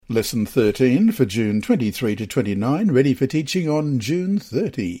Lesson 13 for June 23 to 29, ready for teaching on June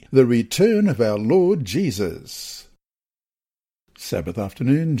 30, the return of our Lord Jesus. Sabbath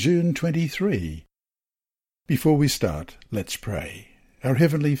afternoon, June 23. Before we start, let's pray. Our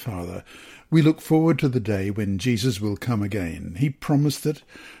Heavenly Father, we look forward to the day when Jesus will come again. He promised it,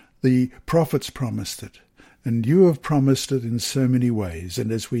 the prophets promised it, and you have promised it in so many ways.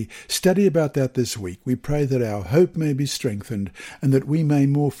 And as we study about that this week, we pray that our hope may be strengthened and that we may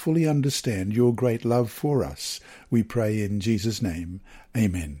more fully understand your great love for us. We pray in Jesus' name.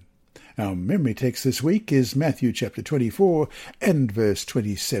 Amen. Our memory text this week is Matthew chapter 24 and verse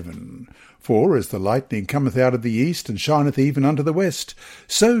 27. For as the lightning cometh out of the east and shineth even unto the west,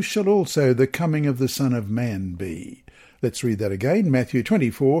 so shall also the coming of the Son of Man be. Let's read that again, Matthew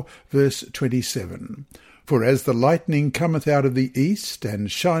 24, verse 27. For as the lightning cometh out of the east, and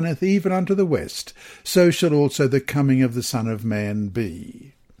shineth even unto the west, so shall also the coming of the Son of Man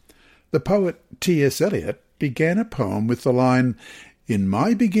be. The poet T.S. Eliot began a poem with the line, "In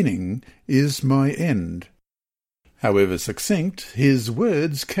my beginning is my end." However succinct, his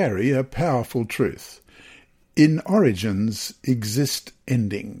words carry a powerful truth. In origins exist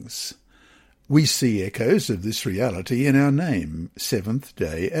endings. We see echoes of this reality in our name,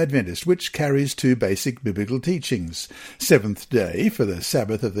 Seventh-day Adventist, which carries two basic biblical teachings. Seventh day for the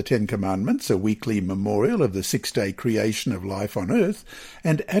Sabbath of the Ten Commandments, a weekly memorial of the six-day creation of life on earth,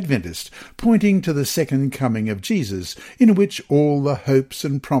 and Adventist, pointing to the second coming of Jesus, in which all the hopes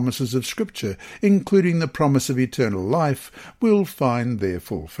and promises of Scripture, including the promise of eternal life, will find their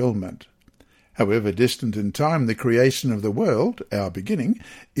fulfillment. However distant in time the creation of the world, our beginning,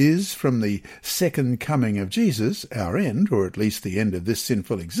 is from the second coming of Jesus, our end, or at least the end of this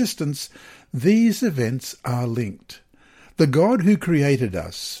sinful existence, these events are linked. The God who created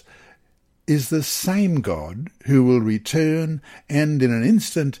us is the same God who will return and in an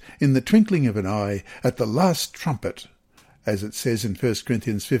instant, in the twinkling of an eye, at the last trumpet, as it says in 1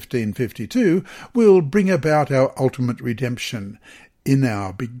 Corinthians 15:52, will bring about our ultimate redemption. In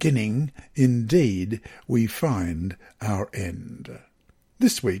our beginning, indeed, we find our end.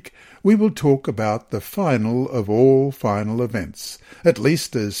 This week, we will talk about the final of all final events, at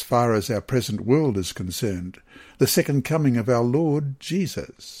least as far as our present world is concerned, the second coming of our Lord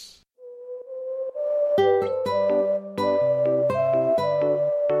Jesus.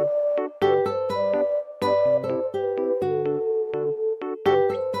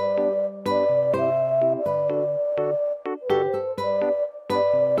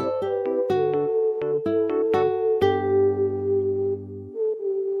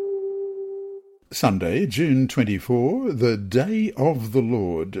 Sunday, June 24, the Day of the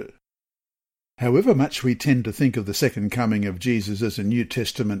Lord. However much we tend to think of the second coming of Jesus as a New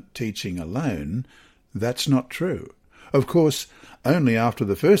Testament teaching alone, that's not true. Of course, only after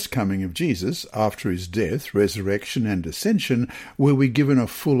the first coming of Jesus, after his death, resurrection and ascension, were we given a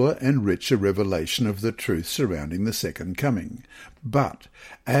fuller and richer revelation of the truth surrounding the second coming. But,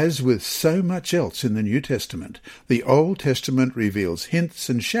 as with so much else in the New Testament, the Old Testament reveals hints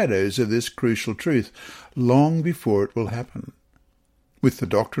and shadows of this crucial truth long before it will happen. With the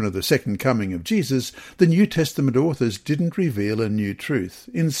doctrine of the second coming of Jesus, the New Testament authors didn't reveal a new truth.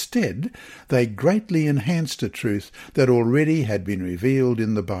 Instead, they greatly enhanced a truth that already had been revealed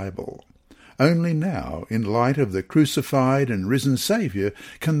in the Bible. Only now, in light of the crucified and risen Saviour,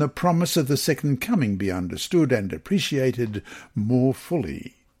 can the promise of the second coming be understood and appreciated more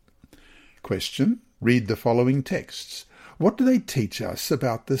fully. Question: read the following texts. What do they teach us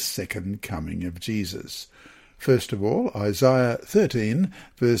about the second coming of Jesus? First of all, Isaiah 13,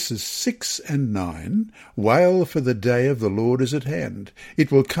 verses 6 and 9, "Wail, for the day of the Lord is at hand.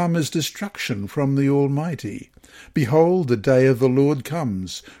 It will come as destruction from the Almighty. Behold, the day of the Lord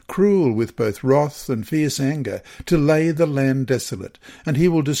comes, cruel with both wrath and fierce anger, to lay the land desolate, and he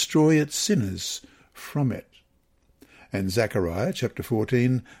will destroy its sinners from it." And Zechariah chapter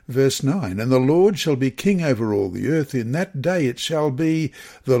 14, verse 9, "And the Lord shall be king over all the earth. In that day it shall be,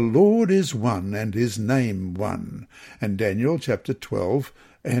 the Lord is one, and his name one." And Daniel chapter 12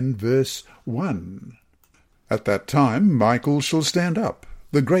 and verse 1. "At that time Michael shall stand up,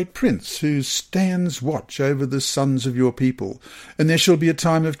 the great prince who stands watch over the sons of your people. And there shall be a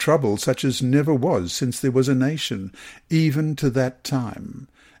time of trouble, such as never was since there was a nation, even to that time.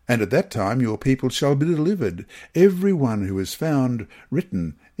 And at that time your people shall be delivered, every one who is found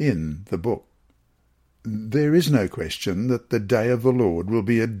written in the book." There is no question that the day of the Lord will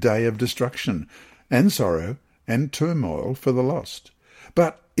be a day of destruction and sorrow and turmoil for the lost.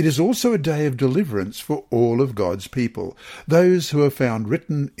 But it is also a day of deliverance for all of God's people, those who are found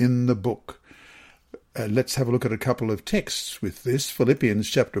written in the book. Let's have a look at a couple of texts with this. Philippians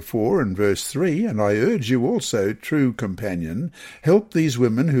chapter 4 and verse 3, "And I urge you also, true companion, help these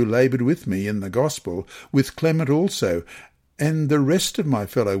women who laboured with me in the gospel, with Clement also, and the rest of my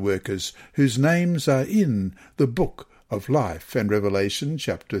fellow workers, whose names are in the book of life." And Revelation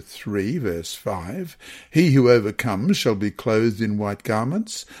chapter 3 verse 5, "He who overcomes shall be clothed in white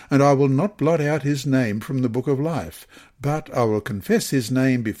garments, and I will not blot out his name from the book of life, but I will confess his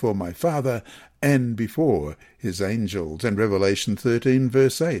name before my Father and before his angels." And Revelation 13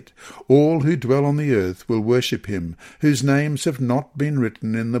 verse 8, "All who dwell on the earth will worship him, whose names have not been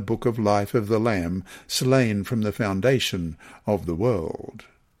written in the book of life of the Lamb, slain from the foundation of the world."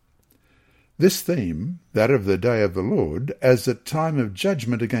 This theme, that of the day of the Lord, as a time of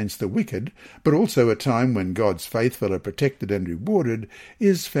judgment against the wicked, but also a time when God's faithful are protected and rewarded,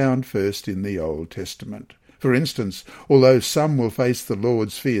 is found first in the Old Testament. For instance, although some will face the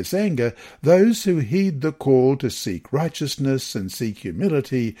Lord's fierce anger, those who heed the call to seek righteousness and seek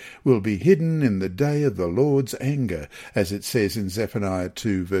humility will be hidden in the day of the Lord's anger, as it says in Zephaniah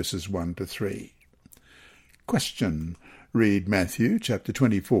 2 verses 1 to 3. Question. Read Matthew chapter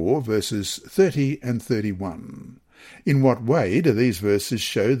 24 verses 30 and 31. In what way do these verses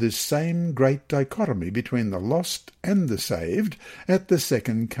show this same great dichotomy between the lost and the saved at the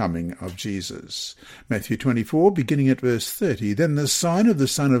second coming of Jesus? Matthew 24, beginning at verse 30, "Then the sign of the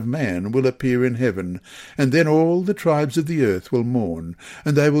Son of Man will appear in heaven, and then all the tribes of the earth will mourn,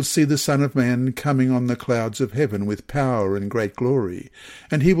 and they will see the Son of Man coming on the clouds of heaven with power and great glory.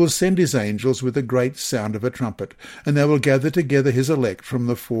 And he will send his angels with a great sound of a trumpet, and they will gather together his elect from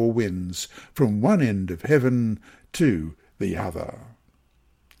the four winds, from one end of heaven to the other."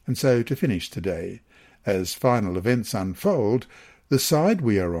 And so, to finish today, as final events unfold, the side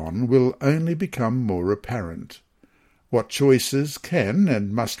we are on will only become more apparent. What choices can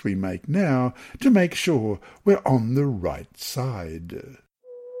and must we make now to make sure we're on the right side?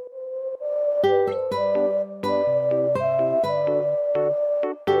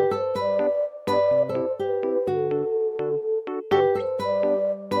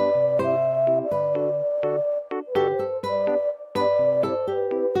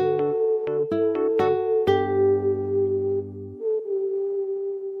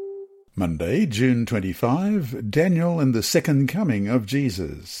 Monday, June 25, Daniel and the Second Coming of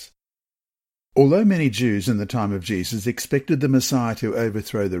Jesus. Although many Jews in the time of Jesus expected the Messiah to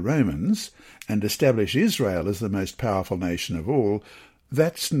overthrow the Romans and establish Israel as the most powerful nation of all,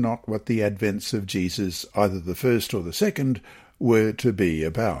 that's not what the advents of Jesus, either the first or the second, were to be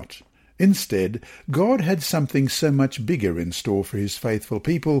about. Instead, God had something so much bigger in store for his faithful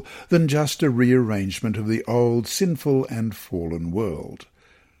people than just a rearrangement of the old sinful and fallen world.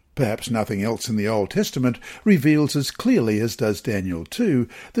 Perhaps nothing else in the Old Testament reveals as clearly as does Daniel 2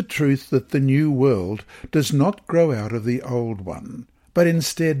 the truth that the new world does not grow out of the old one, but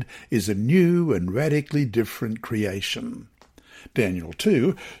instead is a new and radically different creation. Daniel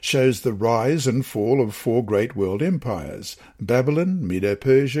 2 shows the rise and fall of four great world empires, Babylon,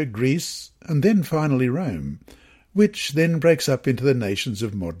 Medo-Persia, Greece, and then finally Rome, which then breaks up into the nations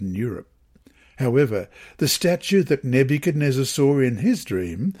of modern Europe. However, the statue that Nebuchadnezzar saw in his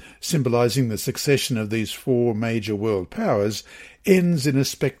dream, symbolizing the succession of these four major world powers, ends in a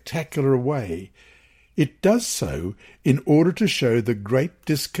spectacular way. It does so in order to show the great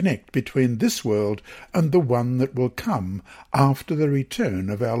disconnect between this world and the one that will come after the return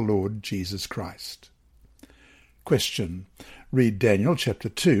of our Lord Jesus Christ. Question. Read Daniel chapter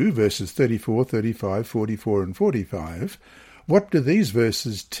 2, verses 34, 35, 44 and 45. What do these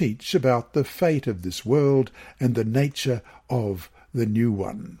verses teach about the fate of this world and the nature of the new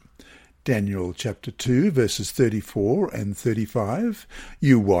one? Daniel chapter 2, verses 34 and 35.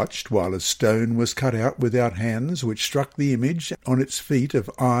 You watched while a stone was cut out without hands, which struck the image on its feet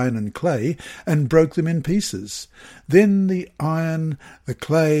of iron and clay, and broke them in pieces. Then the iron, the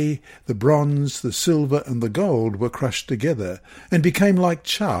clay, the bronze, the silver, and the gold were crushed together, and became like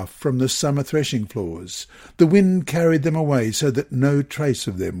chaff from the summer threshing floors. The wind carried them away, so that no trace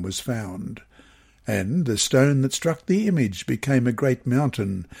of them was found. And the stone that struck the image became a great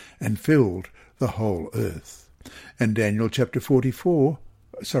mountain and filled the whole earth. And Daniel chapter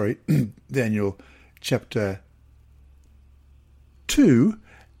 2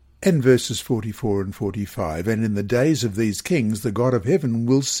 and verses 44 and 45. And in the days of these kings the God of heaven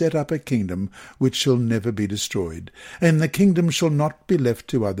will set up a kingdom which shall never be destroyed, and the kingdom shall not be left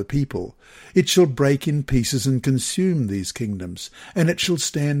to other people. It shall break in pieces and consume these kingdoms, and it shall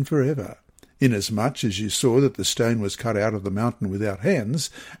stand forever. Inasmuch as you saw that the stone was cut out of the mountain without hands,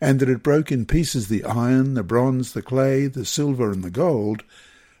 and that it broke in pieces the iron, the bronze, the clay, the silver, and the gold,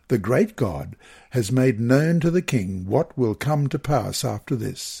 the great God has made known to the king what will come to pass after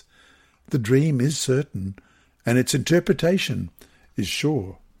this. The dream is certain, and its interpretation is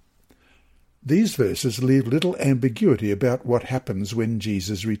sure. These verses leave little ambiguity about what happens when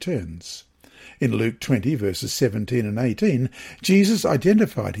Jesus returns. In Luke 20, verses 17 and 18, Jesus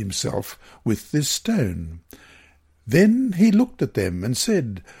identified himself with this stone. Then he looked at them and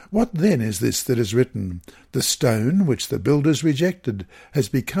said, "What then is this that is written? The stone which the builders rejected has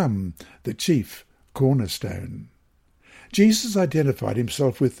become the chief cornerstone." Jesus identified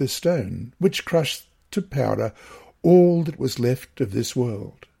himself with this stone, which crushed to powder all that was left of this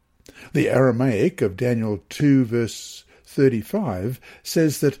world. The Aramaic of Daniel 2, verse 35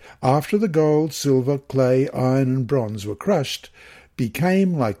 says that after the gold, silver, clay, iron and bronze were crushed,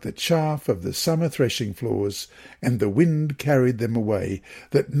 became like the chaff of the summer threshing floors, and the wind carried them away,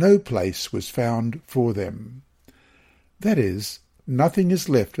 that no place was found for them. That is, nothing is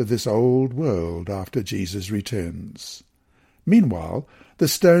left of this old world after Jesus returns. Meanwhile, the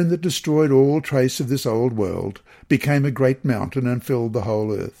stone that destroyed all trace of this old world became a great mountain and filled the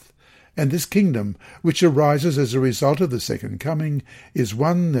whole earth. And this kingdom, which arises as a result of the second coming, is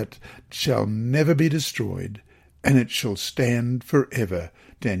one that shall never be destroyed, and it shall stand forever.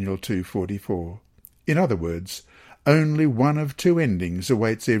 Daniel 2:44. In other words, only one of two endings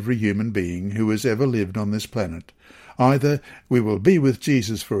awaits every human being who has ever lived on this planet. Either we will be with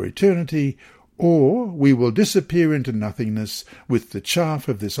Jesus for eternity, or we will disappear into nothingness with the chaff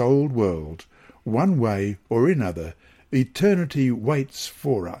of this old world. One way or another, eternity waits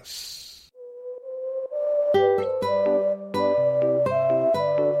for us.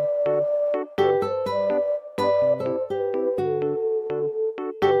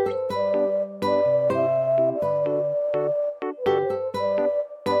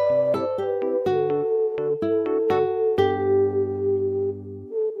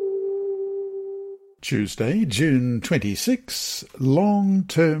 Tuesday, June 26,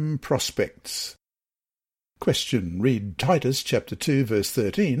 Long-Term Prospects. Question. Read Titus chapter 2, verse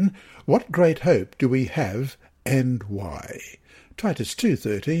 13. What great hope do we have, and why? Titus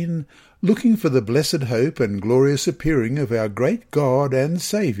 2:13. Looking for the blessed hope and glorious appearing of our great God and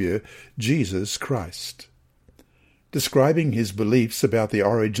Saviour, Jesus Christ. Describing his beliefs about the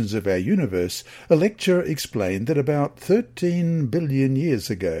origins of our universe, a lecturer explained that about 13 billion years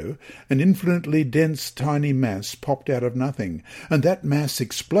ago, an infinitely dense tiny mass popped out of nothing, and that mass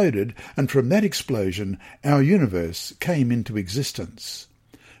exploded, and from that explosion our universe came into existence.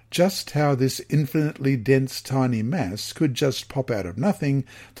 Just how this infinitely dense tiny mass could just pop out of nothing,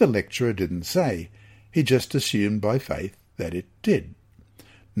 the lecturer didn't say. He just assumed by faith that it did.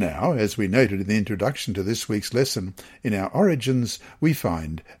 Now, as we noted in the introduction to this week's lesson, in our origins we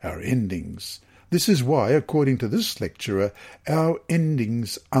find our endings. This is why, according to this lecturer, our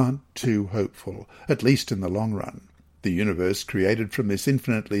endings aren't too hopeful, at least in the long run. The universe created from this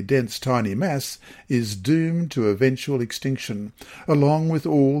infinitely dense tiny mass is doomed to eventual extinction, along with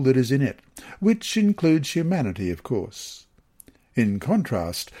all that is in it, which includes humanity, of course. In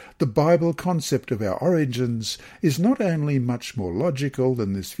contrast, the Bible concept of our origins is not only much more logical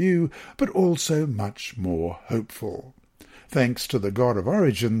than this view, but also much more hopeful. Thanks to the God of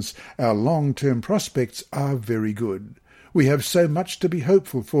origins, our long-term prospects are very good. We have so much to be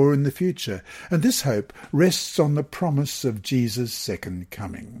hopeful for in the future, and this hope rests on the promise of Jesus' second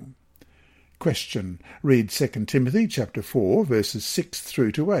coming. Question. Read 2 Timothy chapter 4, verses 6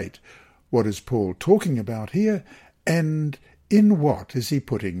 through to 8. What is Paul talking about here, and in what is he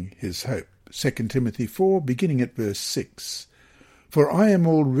putting his hope? 2 Timothy 4, beginning at verse 6. For I am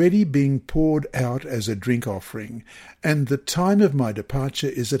already being poured out as a drink offering, and the time of my departure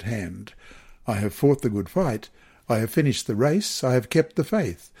is at hand. I have fought the good fight. I have finished the race. I have kept the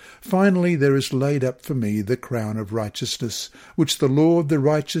faith. Finally there is laid up for me the crown of righteousness, which the Lord the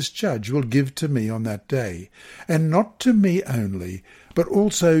righteous judge will give to me on that day, and not to me only, but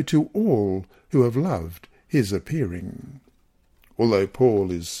also to all who have loved his appearing. Although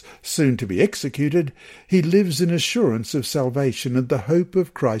Paul is soon to be executed, he lives in assurance of salvation and the hope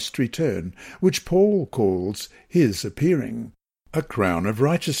of Christ's return, which Paul calls his appearing. A crown of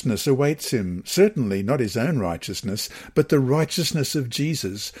righteousness awaits him, certainly not his own righteousness, but the righteousness of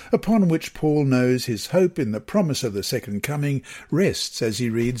Jesus, upon which Paul knows his hope in the promise of the second coming rests, as he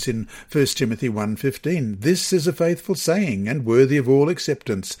reads in 1 Timothy 1:15. This is a faithful saying, and worthy of all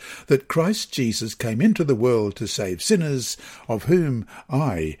acceptance, that Christ Jesus came into the world to save sinners, of whom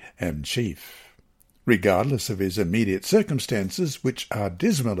I am chief. Regardless of his immediate circumstances, which are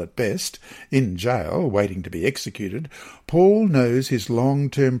dismal at best, in jail, waiting to be executed, Paul knows his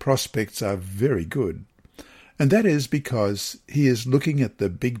long-term prospects are very good. And that is because he is looking at the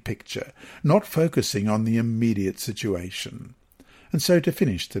big picture, not focusing on the immediate situation. And so to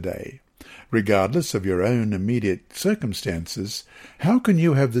finish today, regardless of your own immediate circumstances, how can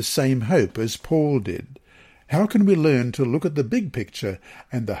you have the same hope as Paul did? How can we learn to look at the big picture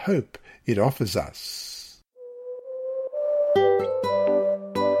and the hope it offers us?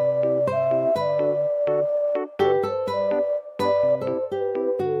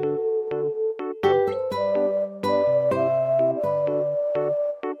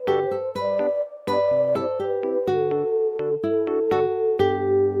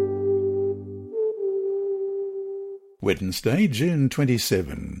 Wednesday, June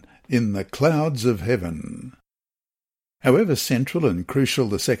 27. In the clouds of heaven. However central and crucial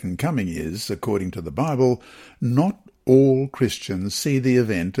the second coming is, according to the Bible, not all Christians see the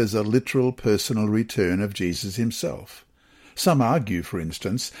event as a literal personal return of Jesus himself. Some argue, for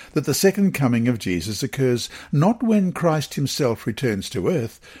instance, that the second coming of Jesus occurs not when Christ himself returns to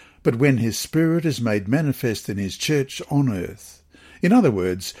earth, but when his Spirit is made manifest in his church on earth. In other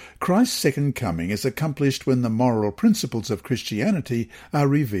words, Christ's second coming is accomplished when the moral principles of Christianity are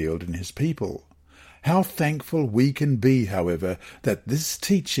revealed in his people. How thankful we can be, however, that this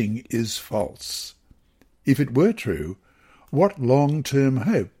teaching is false. If it were true, what long-term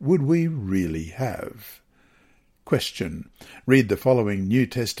hope would we really have? Question. Read the following New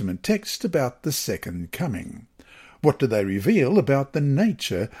Testament text about the second coming. What do they reveal about the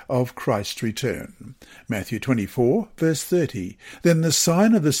nature of Christ's return? Matthew 24, verse 30. Then the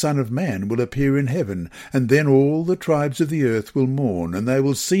sign of the Son of Man will appear in heaven, and then all the tribes of the earth will mourn, and they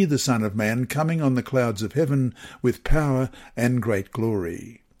will see the Son of Man coming on the clouds of heaven with power and great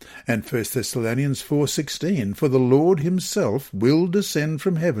glory. And 1 Thessalonians 4:16. For the Lord himself will descend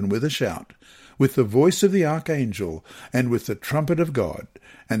from heaven with a shout, with the voice of the archangel, and with the trumpet of God,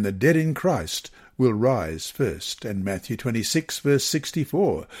 and the dead in Christ will rise first. And Matthew 26, verse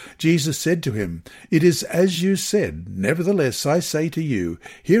 64, Jesus said to him, It is as you said, nevertheless I say to you,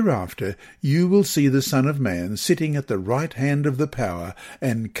 hereafter you will see the Son of Man sitting at the right hand of the power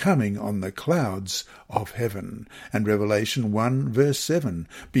and coming on the clouds of heaven. And Revelation 1, verse 7,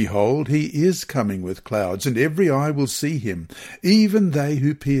 Behold, he is coming with clouds, and every eye will see him, even they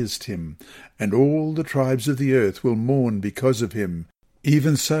who pierced him, and all the tribes of the earth will mourn because of him.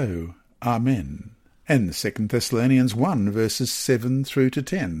 Even so, Amen. And 2 Thessalonians 1, verses 7 through to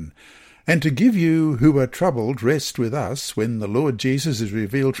 10. And to give you who are troubled rest with us, when the Lord Jesus is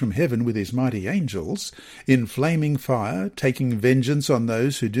revealed from heaven with his mighty angels, in flaming fire, taking vengeance on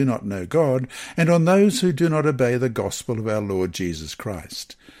those who do not know God, and on those who do not obey the gospel of our Lord Jesus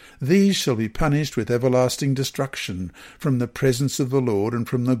Christ. These shall be punished with everlasting destruction from the presence of the Lord and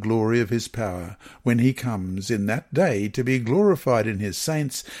from the glory of his power, when he comes in that day to be glorified in his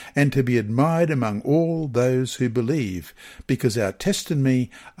saints and to be admired among all those who believe, because our testimony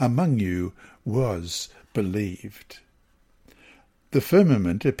among you was believed. The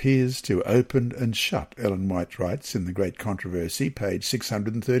firmament appears to open and shut, Ellen White writes in The Great Controversy, page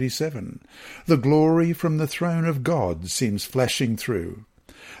 637. The glory from the throne of God seems flashing through.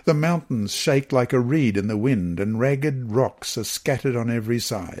 The mountains shake like a reed in the wind, and ragged rocks are scattered on every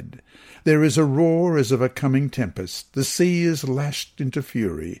side. There is a roar as of a coming tempest. The sea is lashed into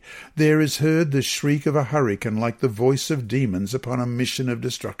fury. There is heard the shriek of a hurricane like the voice of demons upon a mission of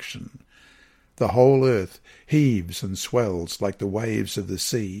destruction. The whole earth heaves and swells like the waves of the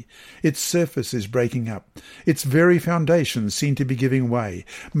sea. Its surface is breaking up. Its very foundations seem to be giving way.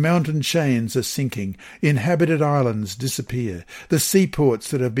 Mountain chains are sinking. Inhabited islands disappear. The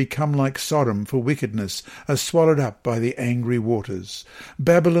seaports that have become like Sodom for wickedness are swallowed up by the angry waters.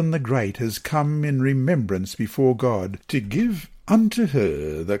 Babylon the Great has come in remembrance before God to give unto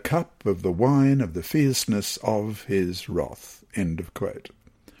her the cup of the wine of the fierceness of his wrath. End of quote.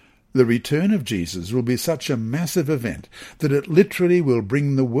 The return of Jesus will be such a massive event that it literally will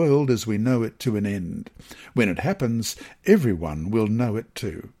bring the world as we know it to an end. When it happens, everyone will know it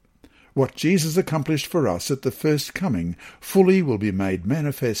too. What Jesus accomplished for us at the first coming fully will be made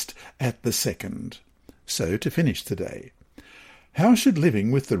manifest at the second. So to finish today, how should living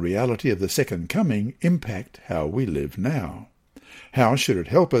with the reality of the second coming impact how we live now? How should it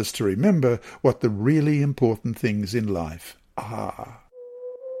help us to remember what the really important things in life are?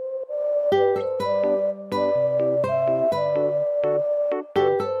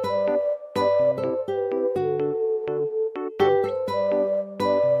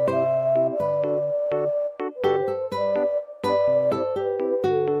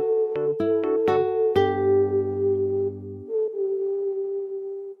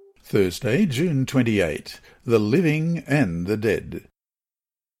 Thursday, June 28. The Living and the Dead.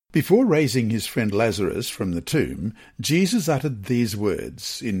 Before raising his friend Lazarus from the tomb, Jesus uttered these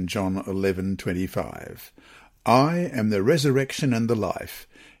words in John 11:25. I am the resurrection and the life.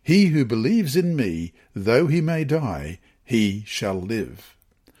 He who believes in me, though he may die, he shall live.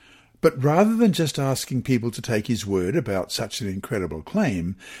 But rather than just asking people to take his word about such an incredible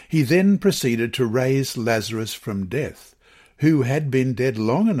claim, he then proceeded to raise Lazarus from death, who had been dead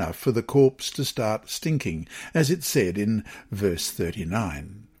long enough for the corpse to start stinking, as it said in verse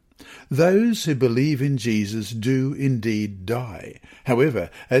 39. Those who believe in Jesus do indeed die. However,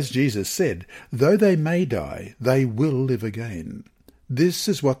 as Jesus said, though they may die, they will live again. This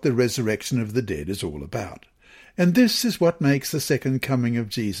is what the resurrection of the dead is all about. And this is what makes the second coming of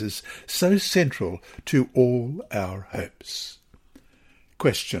Jesus so central to all our hopes.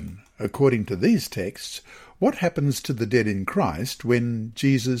 Question. According to these texts, what happens to the dead in Christ when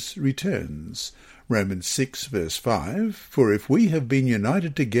Jesus returns? Romans 6 verse 5, For if we have been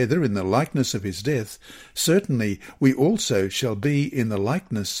united together in the likeness of his death, certainly we also shall be in the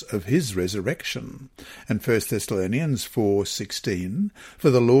likeness of his resurrection. And 1 Thessalonians 4:16, For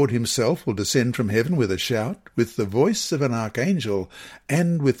the Lord himself will descend from heaven with a shout, with the voice of an archangel,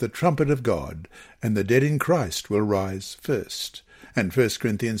 and with the trumpet of God, and the dead in Christ will rise first. And 1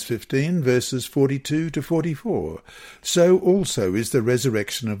 Corinthians 15, verses 42 to 44. So also is the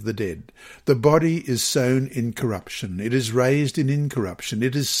resurrection of the dead. The body is sown in corruption. It is raised in incorruption.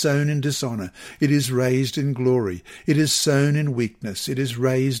 It is sown in dishonour. It is raised in glory. It is sown in weakness. It is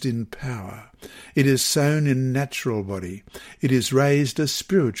raised in power. It is sown in natural body. It is raised a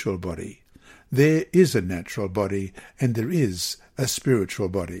spiritual body. There is a natural body, and there is a spiritual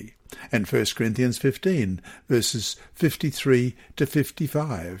body. And 1 Corinthians 15, verses 53 to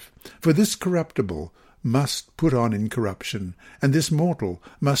 55. For this corruptible must put on incorruption, and this mortal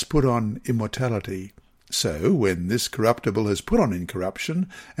must put on immortality. So, when this corruptible has put on incorruption,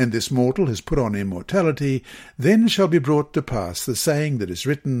 and this mortal has put on immortality, then shall be brought to pass the saying that is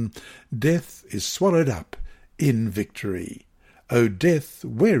written, Death is swallowed up in victory. O death,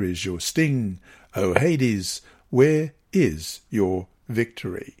 where is your sting? O Hades, where is your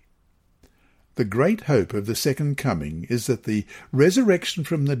victory? The great hope of the second coming is that the resurrection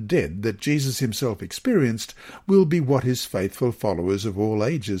from the dead that Jesus himself experienced will be what his faithful followers of all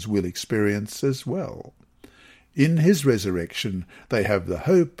ages will experience as well. In his resurrection they have the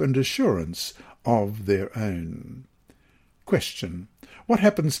hope and assurance of their own. Question. What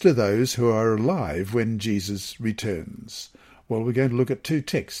happens to those who are alive when Jesus returns? Well, we're going to look at two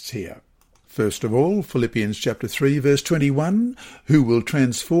texts here. First of all, Philippians chapter 3, verse 21, who will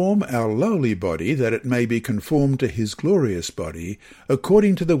transform our lowly body, that it may be conformed to his glorious body,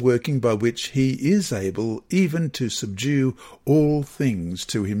 according to the working by which he is able even to subdue all things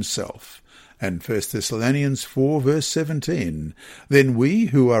to himself. And 1 Thessalonians 4, verse 17, Then we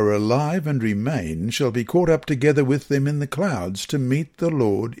who are alive and remain shall be caught up together with them in the clouds to meet the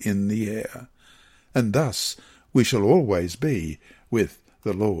Lord in the air. And thus we shall always be with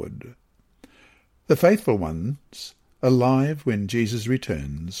the Lord. The faithful ones, alive when Jesus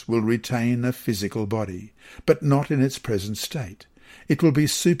returns, will retain a physical body, but not in its present state. It will be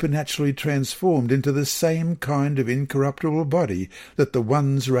supernaturally transformed into the same kind of incorruptible body that the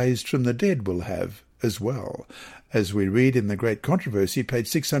ones raised from the dead will have as well. As we read in the Great Controversy, page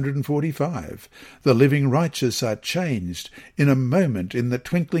 645, the living righteous are changed in a moment, in the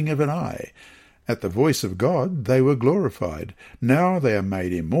twinkling of an eye. At the voice of God they were glorified. Now they are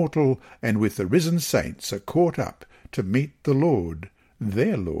made immortal, and with the risen saints are caught up to meet the Lord,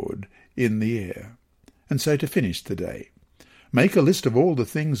 their Lord, in the air. And so to finish the day, make a list of all the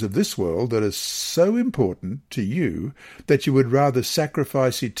things of this world that are so important to you that you would rather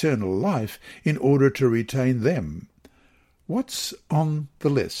sacrifice eternal life in order to retain them. What's on the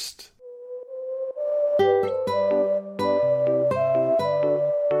list?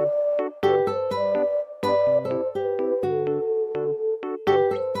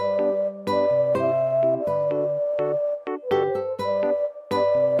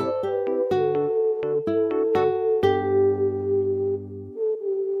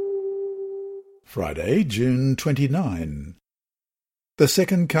 Friday, June 29. The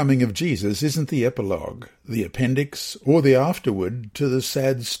second coming of Jesus isn't the epilogue, the appendix, or the afterword to the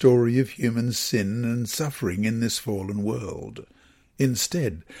sad story of human sin and suffering in this fallen world.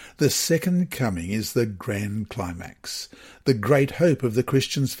 Instead, the second coming is the grand climax, the great hope of the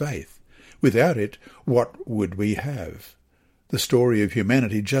Christian's faith. Without it, what would we have? The story of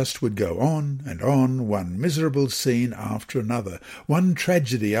humanity just would go on, one miserable scene after another, one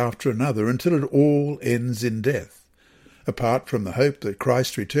tragedy after another, until it all ends in death. Apart from the hope that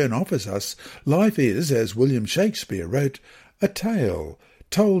Christ's return offers us, life is, as William Shakespeare wrote, a tale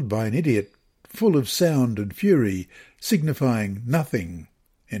told by an idiot, full of sound and fury, signifying nothing."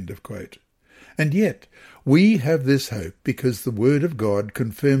 End of quote. And yet, we have this hope because the Word of God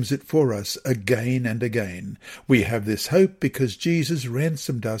confirms it for us again and again. We have this hope because Jesus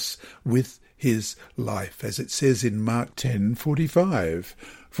ransomed us with his life, as it says in Mark 10:45.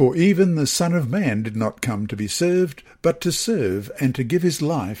 "For even the Son of Man did not come to be served, but to serve and to give his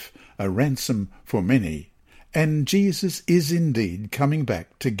life a ransom for many." And Jesus is indeed coming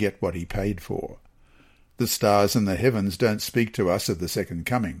back to get what he paid for. The stars in the heavens don't speak to us of the second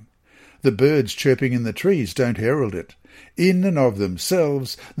coming. The birds chirping in the trees don't herald it. In and of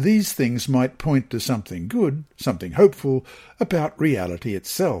themselves, these things might point to something good, something hopeful, about reality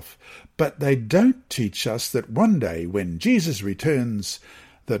itself. But they don't teach us that one day, when Jesus returns,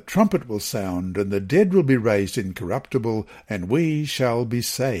 the trumpet will sound, and the dead will be raised incorruptible, and we shall be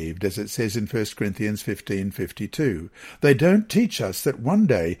saved, as it says in 1 Corinthians 15:52. They don't teach us that one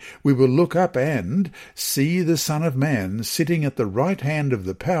day we will look up and see the Son of Man sitting at the right hand of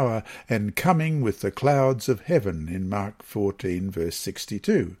the power and coming with the clouds of heaven, in Mark 14, verse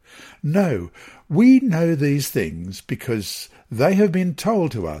 62. No, we know these things because they have been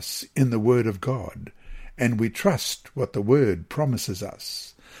told to us in the Word of God, and we trust what the Word promises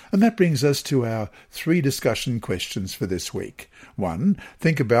us. And that brings us to our 3 discussion questions for this week. 1.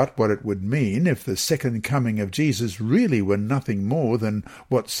 Think about what it would mean if the second coming of Jesus really were nothing more than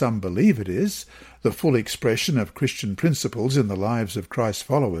what some believe it is, the full expression of Christian principles in the lives of Christ's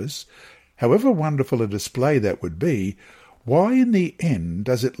followers. However wonderful a display that would be, why in the end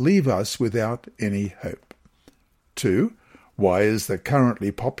does it leave us without any hope? 2. Why is the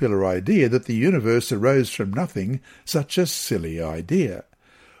currently popular idea that the universe arose from nothing such a silly idea?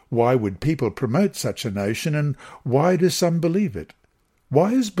 Why would people promote such a notion, and why do some believe it?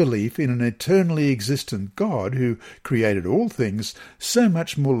 Why is belief in an eternally existent God who created all things so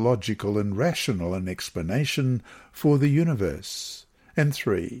much more logical and rational an explanation for the universe? And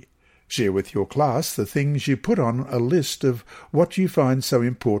 3. Share with your class the things you put on a list of what you find so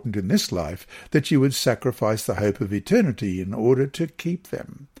important in this life that you would sacrifice the hope of eternity in order to keep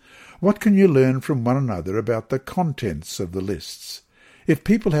them. What can you learn from one another about the contents of the lists? If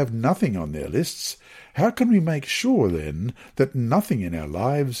people have nothing on their lists, how can we make sure then that nothing in our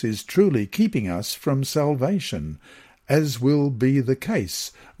lives is truly keeping us from salvation, as will be the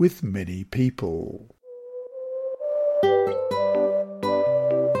case with many people?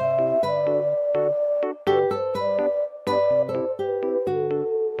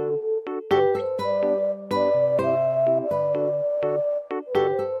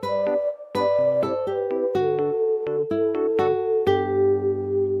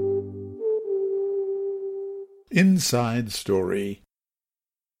 Inside Story.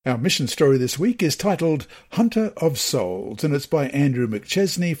 Our mission story this week is titled Hunter of Souls, and it's by Andrew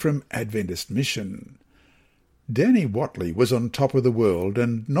McChesney from Adventist Mission. Danny Watley was on top of the world,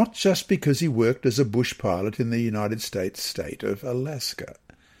 and not just because he worked as a bush pilot in the United States state of Alaska.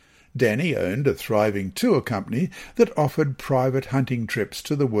 Danny owned a thriving tour company that offered private hunting trips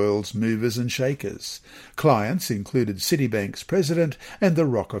to the world's movers and shakers. Clients included Citibank's president and the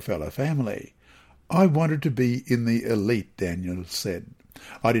Rockefeller family. "I wanted to be in the elite," Daniel said.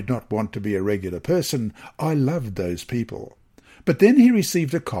 "I did not want to be a regular person. I loved those people." But then he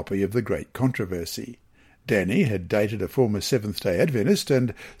received a copy of The Great Controversy. Danny had dated a former Seventh-day Adventist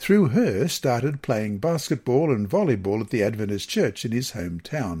and, through her, started playing basketball and volleyball at the Adventist church in his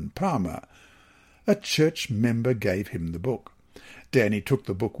hometown, Palmer. A church member gave him the book. Danny took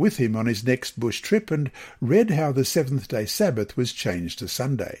the book with him on his next bush trip and read how the Seventh-day Sabbath was changed to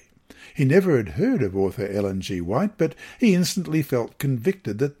Sunday. He never had heard of author Ellen G. White, but he instantly felt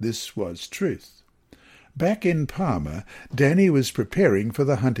convicted that this was truth. Back in Palmer, Danny was preparing for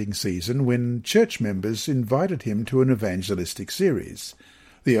the hunting season when church members invited him to an evangelistic series.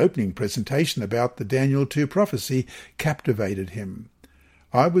 The opening presentation about the Daniel 2 prophecy captivated him.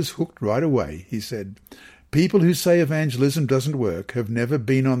 "I was hooked right away," he said. "People who say evangelism doesn't work have never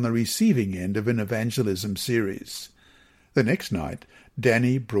been on the receiving end of an evangelism series." The next night,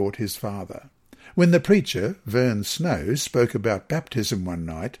 Danny brought his father. When the preacher, Vern Snow, spoke about baptism one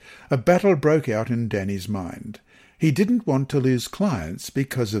night, a battle broke out in Danny's mind. He didn't want to lose clients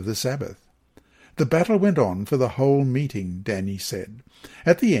because of the Sabbath. "The battle went on for the whole meeting," Danny said.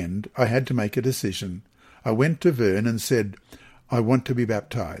 "At the end, I had to make a decision. I went to Vern and said, 'I want to be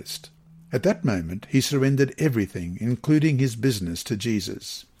baptized.' At that moment, he surrendered everything, including his business, to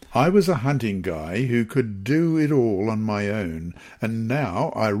Jesus. I was a hunting guy who could do it all on my own, and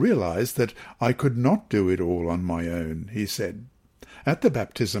now I realized that I could not do it all on my own," he said. At the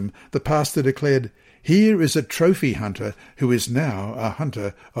baptism, the pastor declared, "Here is a trophy hunter who is now a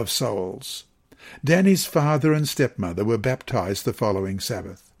hunter of souls." Danny's father and stepmother were baptized the following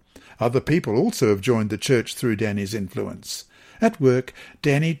Sabbath. Other people also have joined the church through Danny's influence. At work,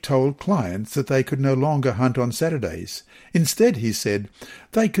 Danny told clients that they could no longer hunt on Saturdays. Instead, he said,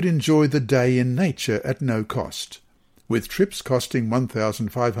 they could enjoy the day in nature at no cost. With trips costing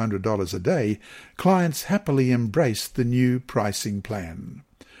 $1,500 a day, clients happily embraced the new pricing plan.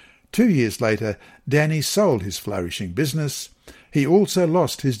 2 years later, Danny sold his flourishing business. He also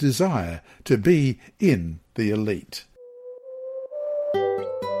lost his desire to be in the elite.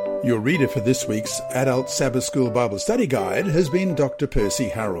 Your reader for this week's Adult Sabbath School Bible Study Guide has been Dr. Percy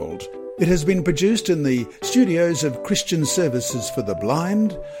Harold. It has been produced in the studios of Christian Services for the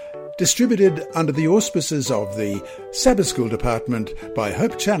Blind, distributed under the auspices of the Sabbath School Department by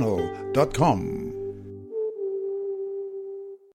HopeChannel.com.